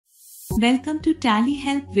Welcome to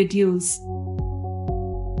TallyHelp videos.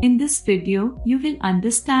 In this video, you will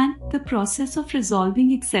understand the process of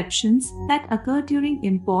resolving exceptions that occur during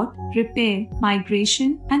import, repair,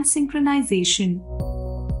 migration, and synchronization.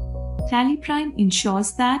 TallyPrime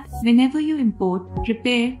ensures that whenever you import,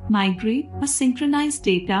 repair, migrate, or synchronize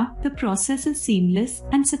data, the process is seamless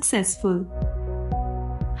and successful.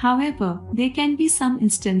 However, there can be some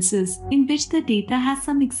instances in which the data has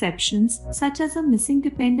some exceptions, such as a missing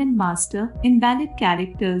dependent master, invalid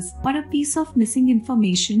characters, or a piece of missing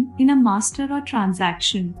information in a master or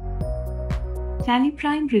transaction.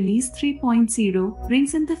 TallyPrime Release 3.0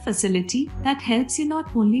 brings in the facility that helps you not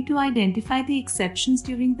only to identify the exceptions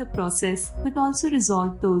during the process, but also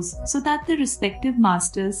resolve those so that the respective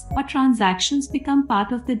masters or transactions become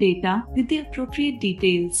part of the data with the appropriate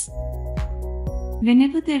details.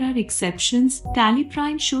 Whenever there are exceptions,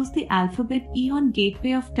 TallyPrime shows the alphabet E on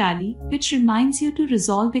gateway of Tally, which reminds you to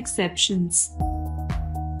resolve exceptions.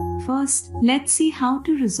 First, let's see how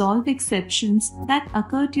to resolve exceptions that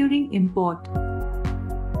occur during import.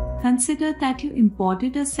 Consider that you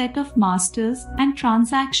imported a set of masters and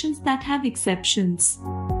transactions that have exceptions.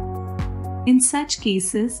 In such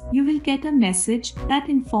cases, you will get a message that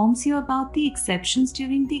informs you about the exceptions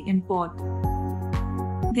during the import.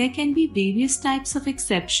 There can be various types of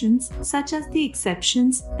exceptions, such as the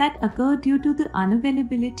exceptions that occur due to the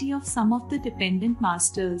unavailability of some of the dependent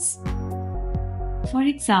masters. For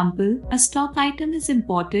example, a stock item is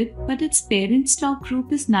imported, but its parent stock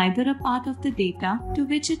group is neither a part of the data to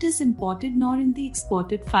which it is imported nor in the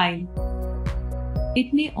exported file.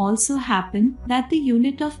 It may also happen that the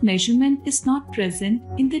unit of measurement is not present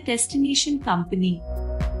in the destination company.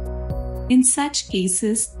 In such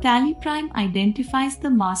cases, TallyPrime identifies the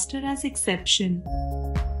master as exception.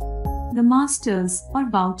 The masters or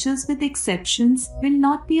vouchers with exceptions will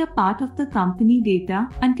not be a part of the company data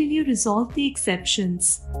until you resolve the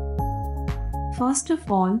exceptions. First of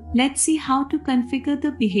all, let's see how to configure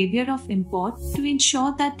the behavior of import to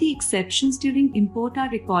ensure that the exceptions during import are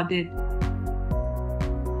recorded.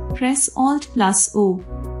 Press Alt+O.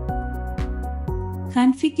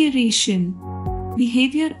 Configuration.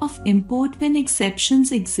 Behavior of import when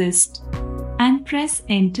exceptions exist, and press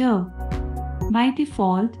Enter. By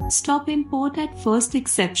default, Stop Import at First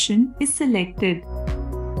Exception is selected.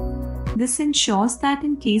 This ensures that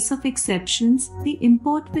in case of exceptions, the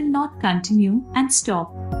import will not continue and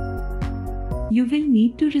stop. You will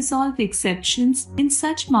need to resolve exceptions in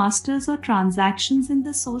such masters or transactions in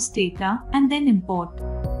the source data and then import.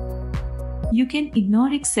 You can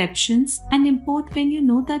ignore exceptions and import when you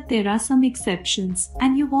know that there are some exceptions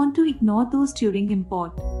and you want to ignore those during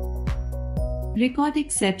import. Record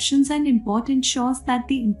exceptions and import ensures that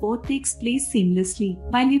the import takes place seamlessly,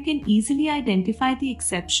 while you can easily identify the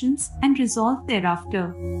exceptions and resolve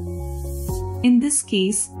thereafter. In this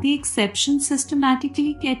case, the exceptions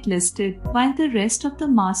systematically get listed, while the rest of the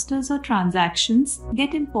masters or transactions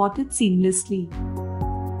get imported seamlessly.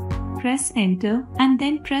 Press Enter and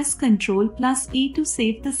then press Ctrl+A to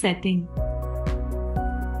save the setting.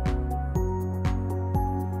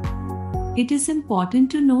 It is important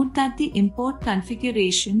to note that the import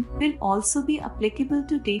configuration will also be applicable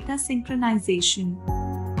to data synchronization.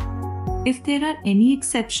 If there are any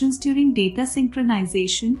exceptions during data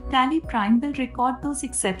synchronization, TallyPrime will record those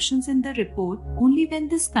exceptions in the report only when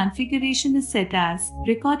this configuration is set as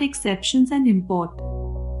Record Exceptions and Import.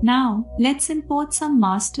 Now, let's import some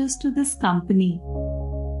masters to this company.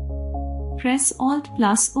 Press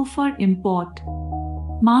Alt+O for Import.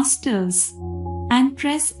 Masters. And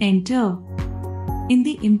press Enter. In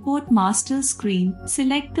the Import Master screen,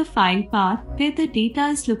 select the file path where the data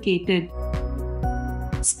is located.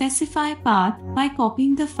 Specify path by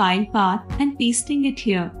copying the file path and pasting it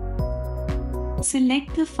here.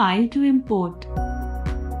 Select the file to import.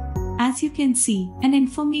 As you can see, an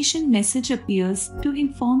information message appears to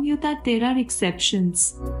inform you that there are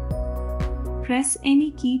exceptions. Press any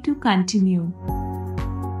key to continue.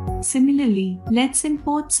 Similarly, let's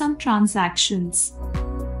import some transactions.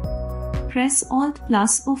 Press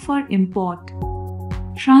Alt+O for Import.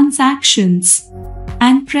 Transactions.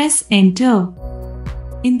 And press Enter.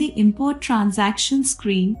 In the Import Transaction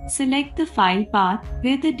screen, select the file path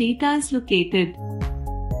where the data is located.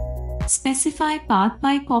 Specify path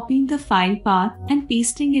by copying the file path and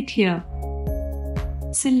pasting it here.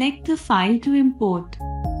 Select the file to import.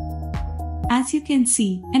 As you can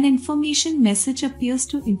see, an information message appears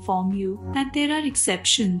to inform you that there are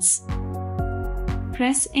exceptions.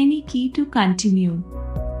 Press any key to continue.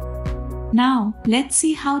 Now, let's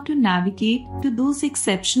see how to navigate to those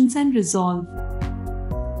exceptions and resolve.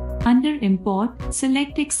 Under Import,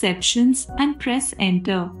 select Exceptions and press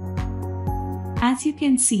Enter. As you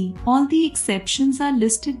can see, all the exceptions are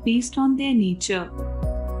listed based on their nature.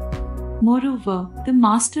 Moreover, the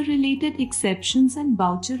master-related exceptions and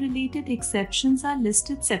voucher-related exceptions are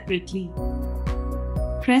listed separately.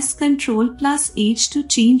 Press Ctrl+H to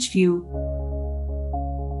change view.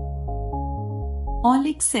 All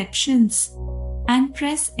exceptions and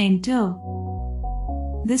press Enter.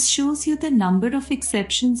 This shows you the number of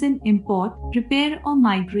exceptions in import, repair or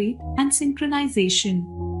migrate, and synchronization.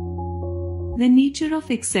 The nature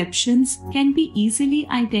of exceptions can be easily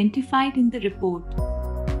identified in the report.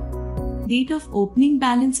 Date of opening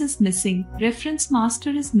balance is missing, reference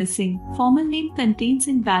master is missing, formal name contains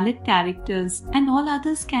invalid characters, and all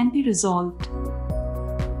others can be resolved.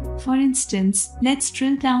 For instance, let's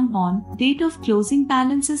drill down on date of closing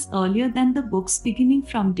balance is earlier than the book's beginning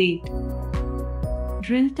from date.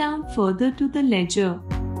 Drill down further to the ledger.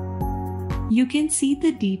 You can see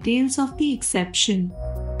the details of the exception.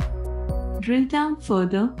 Drill down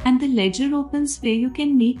further and the ledger opens where you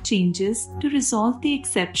can make changes to resolve the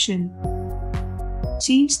exception.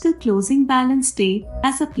 Change the closing balance date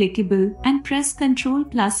as applicable and press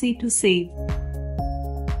Ctrl+A to save.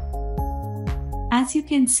 As you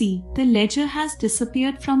can see, the ledger has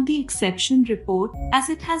disappeared from the exception report as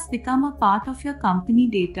it has become a part of your company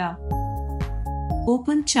data.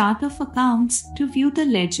 Open Chart of Accounts to view the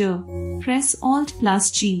ledger. Press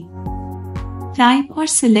Alt+G. Type or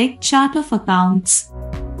select Chart of Accounts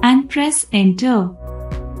and press Enter.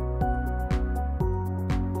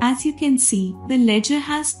 As you can see, the ledger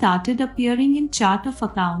has started appearing in Chart of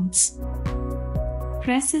Accounts.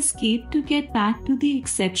 Press Escape to get back to the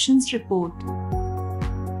exceptions report.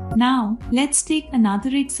 Now, let's take another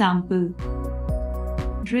example.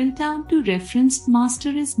 Drill down to referenced master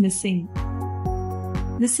is missing.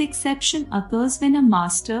 This exception occurs when a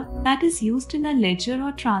master that is used in a ledger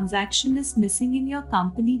or transaction is missing in your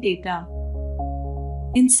company data.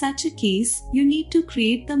 In such a case, you need to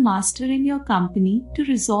create the master in your company to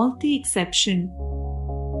resolve the exception.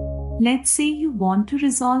 Let's say you want to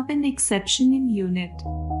resolve an exception in unit.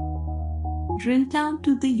 Drill down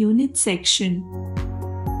to the unit section.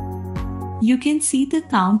 You can see the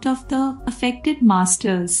count of the affected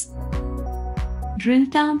masters. Drill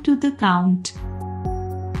down to the count.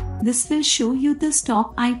 This will show you the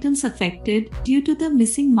stock items affected due to the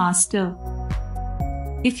missing master.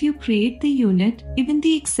 If you create the unit, even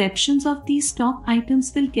the exceptions of these stock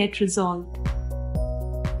items will get resolved.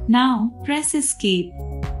 Now, press Escape.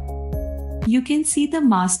 You can see the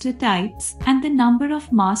master types and the number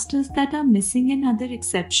of masters that are missing in other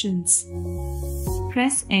exceptions.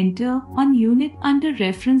 Press Enter on unit under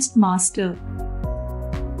referenced master.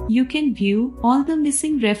 You can view all the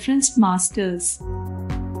missing referenced masters.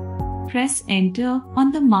 Press Enter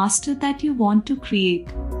on the master that you want to create.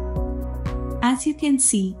 As you can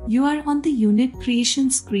see, you are on the unit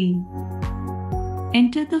creation screen.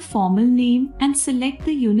 Enter the formal name and select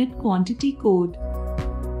the unit quantity code.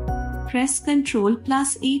 Press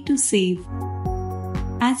Ctrl+A to save.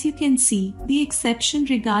 As you can see, the exception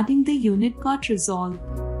regarding the unit got resolved.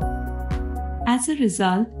 As a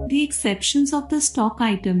result, the exceptions of the stock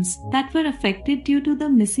items that were affected due to the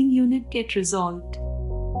missing unit get resolved.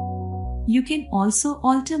 You can also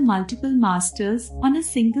alter multiple masters on a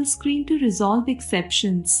single screen to resolve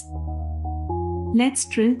exceptions. Let's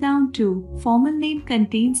drill down to formal name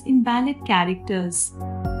contains invalid characters.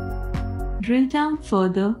 Drill down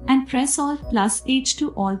further and press Alt+H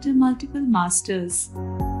to alter multiple masters.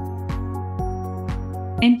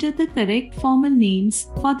 Enter the correct formal names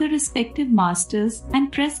for the respective masters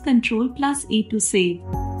and press Ctrl+A to save.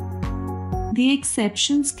 The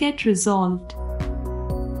exceptions get resolved.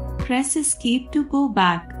 Press Escape to go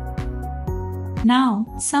back. Now,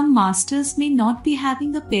 some masters may not be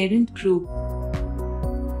having a parent group.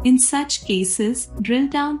 In such cases, drill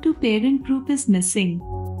down to parent group is missing.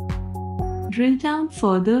 Drill down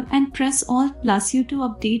further and press Alt+U to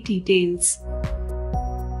update details.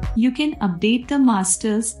 You can update the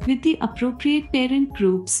masters with the appropriate parent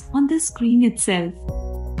groups on the screen itself.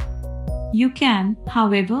 You can,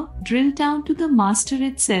 however, drill down to the master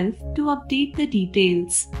itself to update the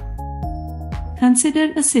details.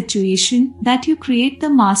 Consider a situation that you create the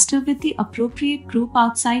master with the appropriate group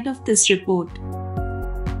outside of this report.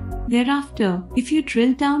 Thereafter, if you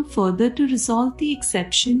drill down further to resolve the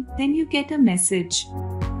exception, then you get a message.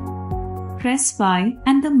 Press Y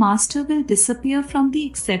and the master will disappear from the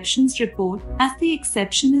exceptions report as the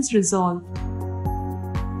exception is resolved.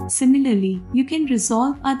 Similarly, you can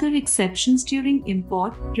resolve other exceptions during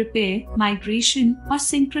import, repair, migration, or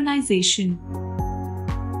synchronization.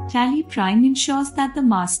 TallyPrime ensures that the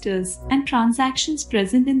masters and transactions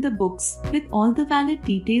present in the books with all the valid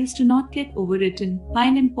details do not get overwritten by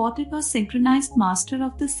an imported or synchronized master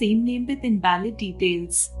of the same name with invalid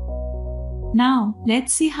details. Now,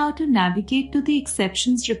 let's see how to navigate to the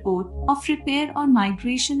exceptions report of repair or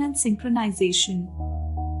migration and synchronization.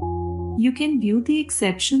 You can view the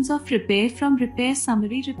exceptions of repair from Repair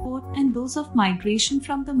Summary Report and those of migration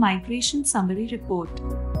from the Migration Summary Report.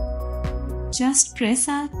 Just press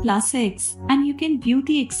Alt+X and you can view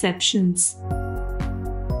the exceptions.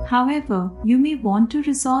 However, you may want to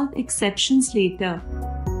resolve exceptions later.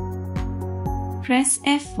 Press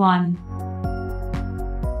F1.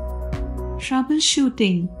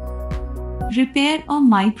 Troubleshooting. Repair or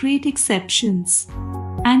migrate exceptions.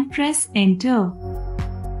 And press Enter.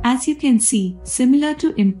 As you can see, similar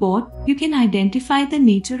to import, you can identify the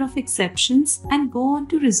nature of exceptions and go on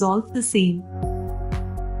to resolve the same.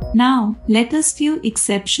 Now, let us view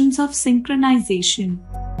exceptions of synchronization.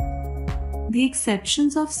 The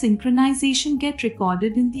exceptions of synchronization get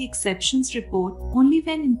recorded in the exceptions report only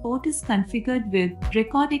when import is configured with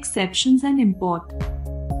Record Exceptions and Import.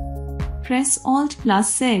 Press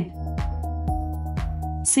Alt+Z.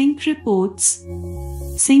 Sync Reports.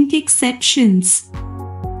 Sync Exceptions.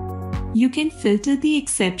 You can filter the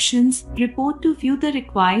exceptions report to view the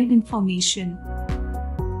required information.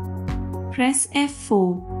 Press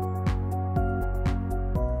F4.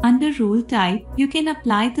 Under Rule Type, you can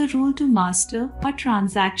apply the rule to master or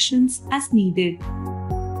transactions as needed.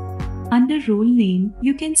 Under Rule Name,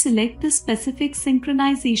 you can select the specific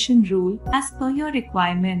synchronization rule as per your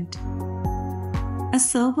requirement. A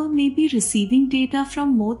server may be receiving data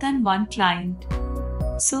from more than one client.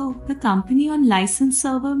 So, the company on licensed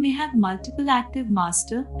server may have multiple active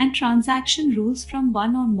master and transaction rules from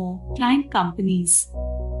one or more client companies.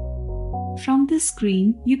 From this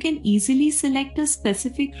screen, you can easily select a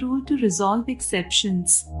specific rule to resolve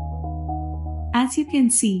exceptions. As you can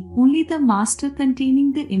see, only the master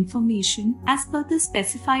containing the information as per the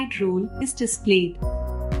specified rule is displayed.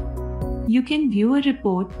 You can view a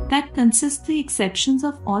report that consists the exceptions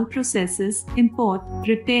of all processes: import,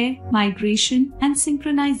 repair, migration, and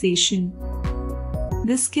synchronization.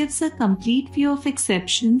 This gives a complete view of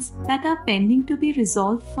exceptions that are pending to be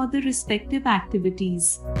resolved for the respective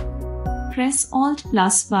activities. Press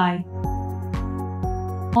Alt+Y.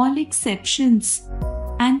 All exceptions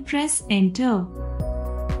and press Enter.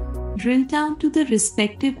 Drill down to the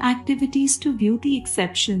respective activities to view the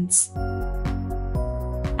exceptions.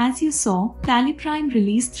 As you saw, TallyPrime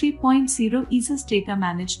Release 3.0 eases data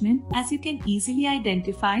management as you can easily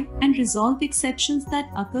identify and resolve exceptions that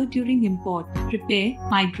occur during import, repair,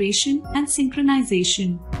 migration, and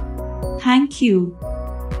synchronization. Thank you.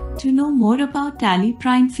 To know more about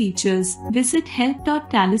TallyPrime features, visit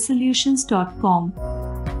help.tallysolutions.com.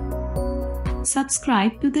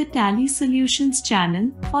 Subscribe to the Tally Solutions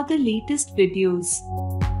channel for the latest videos.